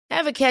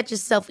Ever catch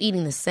yourself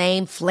eating the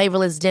same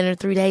flavorless dinner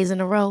 3 days in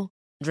a row?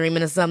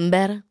 Dreaming of something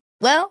better?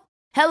 Well,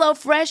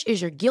 HelloFresh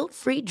is your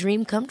guilt-free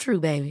dream come true,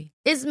 baby.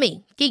 It's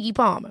me, Keke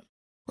Palmer.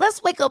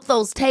 Let's wake up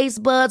those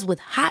taste buds with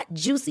hot,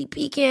 juicy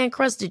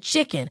pecan-crusted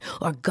chicken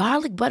or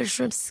garlic butter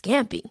shrimp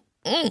scampi.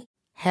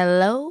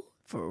 Hello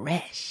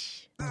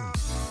Fresh.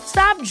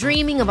 Stop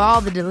dreaming of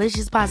all the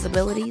delicious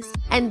possibilities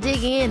and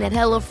dig in at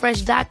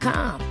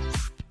HelloFresh.com.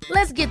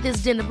 Let's get this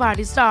dinner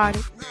party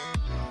started.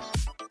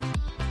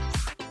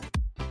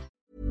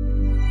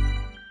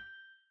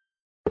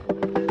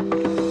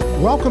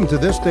 Welcome to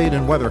This Date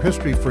in Weather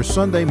History for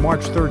Sunday, March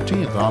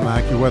 13th. I'm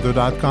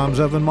AccuWeather.com's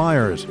Evan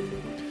Myers.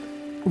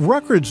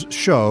 Records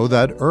show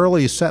that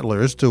early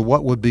settlers to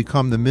what would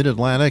become the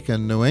Mid-Atlantic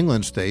and New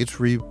England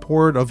states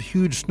report of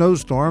huge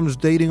snowstorms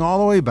dating all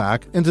the way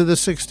back into the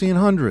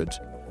 1600s.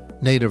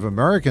 Native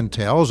American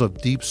tales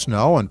of deep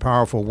snow and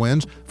powerful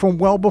winds from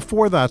well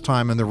before that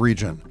time in the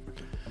region.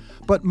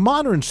 But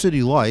modern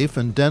city life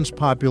and dense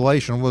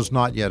population was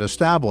not yet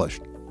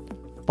established.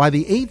 By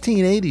the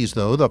 1880s,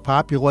 though, the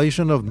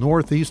population of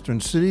northeastern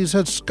cities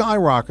had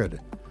skyrocketed.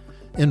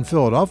 In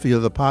Philadelphia,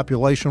 the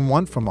population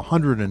went from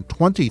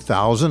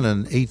 120,000 in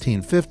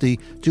 1850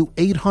 to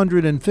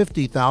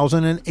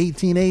 850,000 in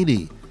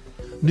 1880.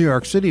 New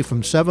York City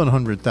from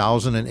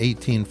 700,000 in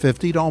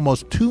 1850 to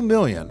almost 2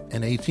 million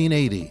in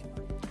 1880.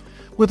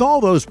 With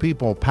all those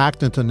people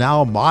packed into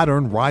now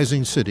modern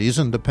rising cities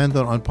and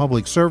dependent on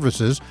public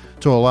services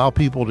to allow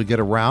people to get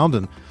around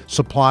and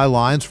supply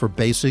lines for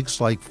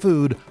basics like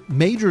food,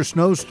 major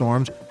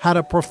snowstorms had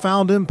a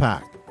profound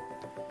impact.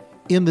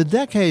 In the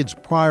decades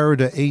prior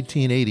to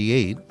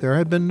 1888, there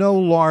had been no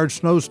large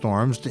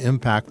snowstorms to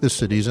impact the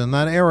cities in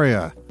that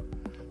area.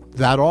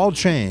 That all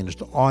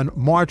changed on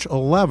March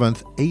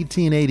 11th,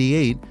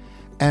 1888,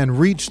 and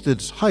reached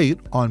its height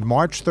on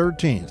March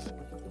 13th.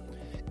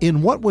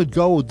 In what would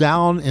go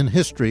down in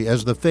history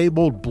as the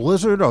fabled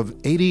Blizzard of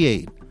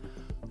 '88,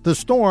 the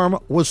storm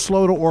was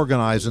slow to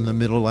organize in the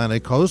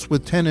Mid-Atlantic coast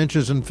with 10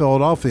 inches in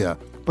Philadelphia,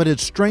 but it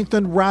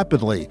strengthened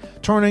rapidly,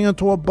 turning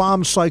into a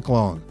bomb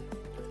cyclone.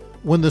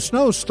 When the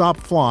snow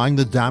stopped flying,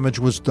 the damage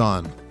was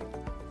done.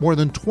 More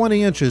than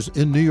 20 inches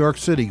in New York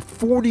City,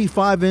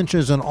 45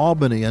 inches in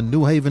Albany and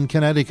New Haven,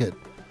 Connecticut.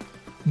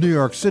 New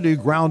York City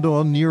ground to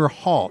a near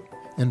halt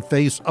in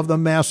face of the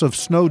massive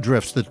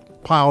snowdrifts that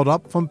piled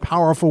up from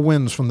powerful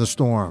winds from the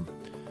storm.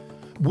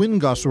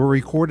 Wind gusts were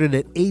recorded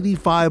at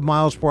 85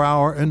 miles per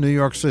hour in New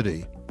York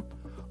City.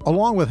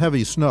 Along with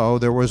heavy snow,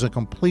 there was a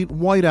complete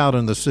whiteout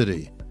in the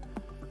city.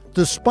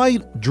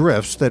 Despite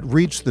drifts that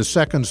reached the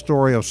second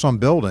story of some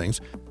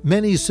buildings,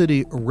 many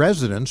city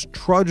residents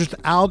trudged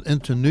out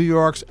into New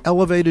York's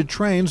elevated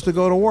trains to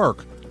go to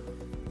work,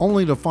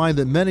 only to find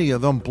that many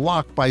of them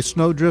blocked by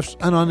snowdrifts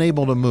and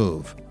unable to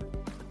move.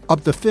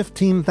 Up to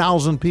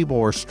 15,000 people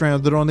were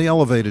stranded on the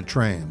elevated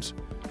trains.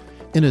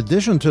 In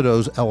addition to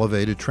those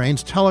elevated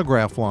trains,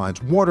 telegraph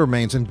lines, water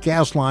mains, and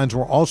gas lines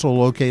were also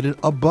located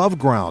above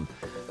ground,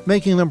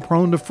 making them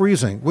prone to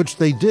freezing, which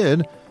they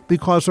did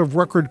because of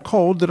record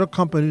cold that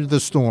accompanied the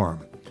storm.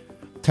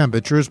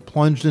 Temperatures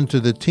plunged into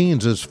the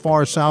teens as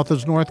far south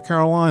as North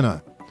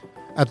Carolina.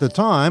 At the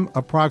time,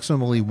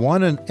 approximately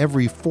 1 in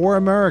every 4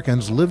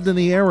 Americans lived in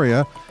the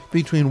area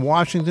between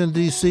Washington,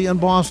 D.C.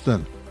 and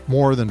Boston.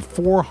 More than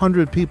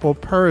 400 people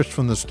perished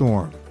from the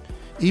storm.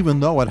 Even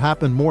though it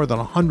happened more than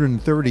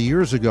 130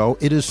 years ago,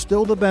 it is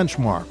still the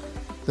benchmark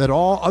that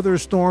all other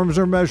storms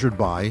are measured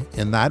by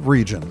in that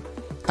region.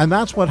 And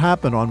that's what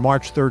happened on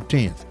March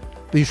 13th.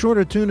 Be sure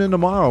to tune in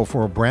tomorrow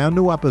for a brand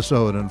new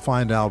episode and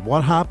find out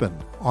what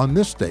happened on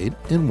this date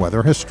in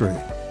weather history.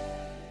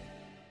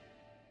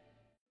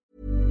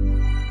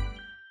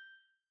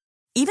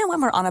 Even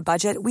when we're on a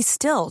budget, we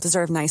still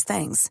deserve nice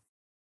things.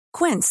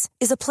 Quince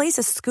is a place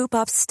to scoop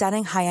up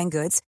stunning high-end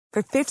goods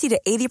for 50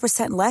 to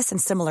 80% less than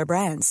similar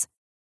brands.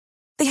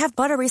 They have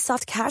buttery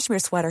soft cashmere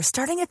sweaters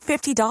starting at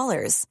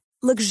 $50,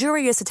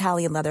 luxurious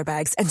Italian leather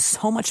bags, and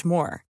so much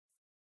more.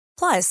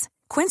 Plus,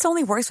 Quince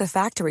only works with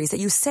factories that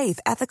use safe,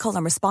 ethical,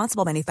 and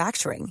responsible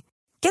manufacturing.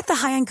 Get the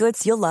high-end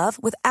goods you'll love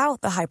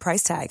without the high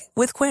price tag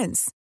with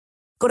Quince.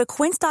 Go to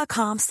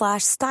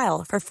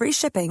quince.com/style for free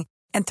shipping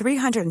and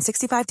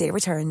 365-day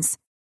returns.